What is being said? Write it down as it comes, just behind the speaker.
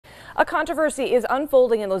A controversy is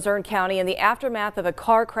unfolding in Luzerne County in the aftermath of a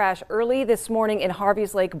car crash early this morning in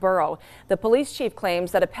Harveys Lake borough. The police chief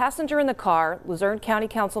claims that a passenger in the car, Luzerne County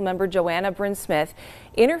Council member Joanna Bryn Smith,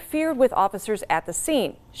 interfered with officers at the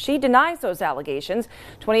scene. She denies those allegations.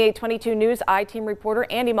 2822 News I-Team reporter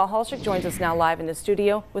Andy Mahalchik joins us now live in the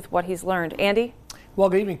studio with what he's learned. Andy? Well,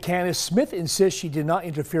 good evening, Candace. Smith insists she did not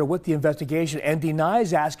interfere with the investigation and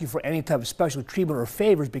denies asking for any type of special treatment or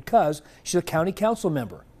favors because she's a county council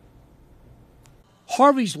member.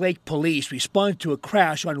 Harveys Lake police responded to a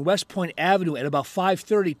crash on West Point Avenue at about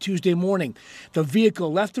 5:30 Tuesday morning. The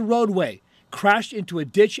vehicle left the roadway, crashed into a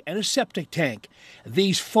ditch and a septic tank.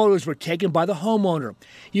 These photos were taken by the homeowner.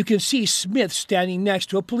 You can see Smith standing next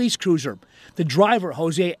to a police cruiser. The driver,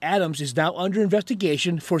 Jose Adams, is now under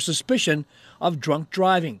investigation for suspicion of drunk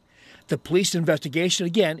driving. The police investigation,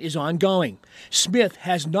 again, is ongoing. Smith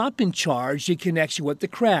has not been charged in connection with the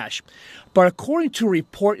crash. But according to a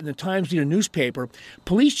report in the Times-Leader newspaper,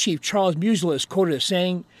 Police Chief Charles Musial is quoted as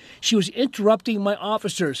saying, "She was interrupting my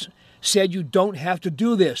officers, said you don't have to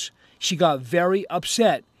do this. She got very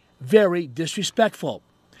upset, very disrespectful."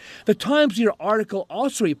 The Times-Leader article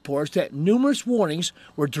also reports that numerous warnings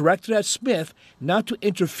were directed at Smith not to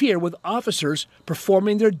interfere with officers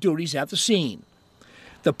performing their duties at the scene.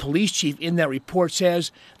 The police chief in that report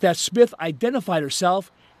says that Smith identified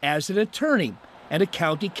herself as an attorney and a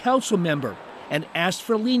county council member and asked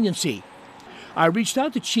for leniency. I reached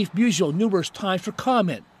out to Chief Musial numerous times for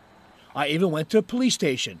comment. I even went to a police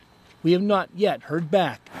station. We have not yet heard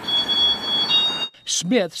back.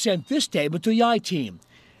 Smith sent this statement to the I-Team.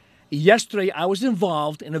 "Yesterday, I was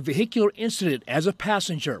involved in a vehicular incident as a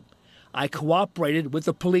passenger. I cooperated with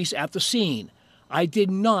the police at the scene. I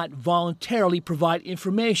did not voluntarily provide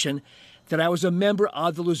information that I was a member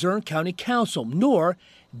of the Luzerne County Council, nor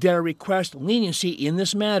did I request leniency in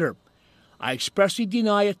this matter. I expressly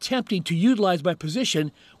deny attempting to utilize my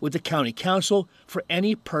position with the County Council for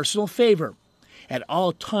any personal favor. At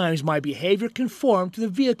all times, my behavior conformed to the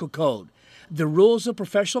vehicle code, the rules of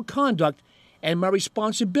professional conduct, and my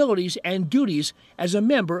responsibilities and duties as a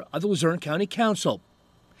member of the Luzerne County Council.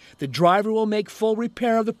 The driver will make full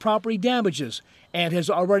repair of the property damages and has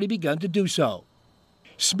already begun to do so."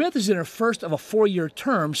 Smith is in her first of a 4-year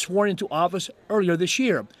term, sworn into office earlier this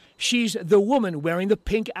year. She's the woman wearing the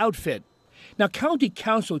pink outfit. Now, County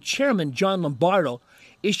Council Chairman John Lombardo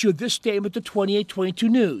issued this statement to 2822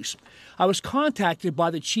 News. "I was contacted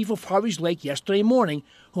by the chief of Harveys Lake yesterday morning,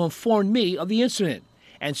 who informed me of the incident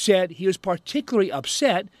and said he was particularly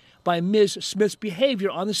upset by Ms. Smith's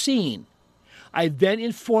behavior on the scene. I then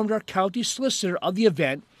informed our county solicitor of the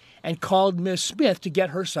event and called Ms. Smith to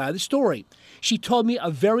get her side of the story. She told me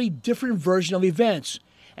a very different version of events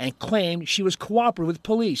and claimed she was cooperating with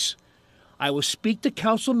police. I will speak to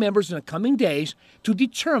council members in the coming days to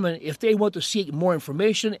determine if they want to seek more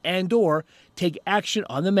information and/or take action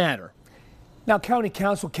on the matter." Now, County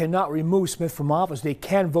Council cannot remove Smith from office. They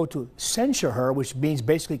can vote to censure her, which means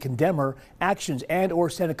basically condemn her actions and/or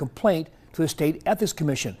send a complaint to the State Ethics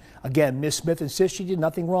Commission. Again, Ms. Smith insists she did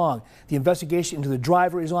nothing wrong. The investigation into the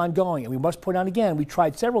driver is ongoing, and we must point out again, we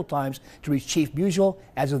tried several times to reach Chief Musial.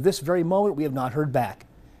 As of this very moment, we have not heard back.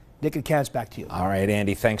 Nick and Candace, back to you. All right,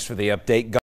 Andy, thanks for the update.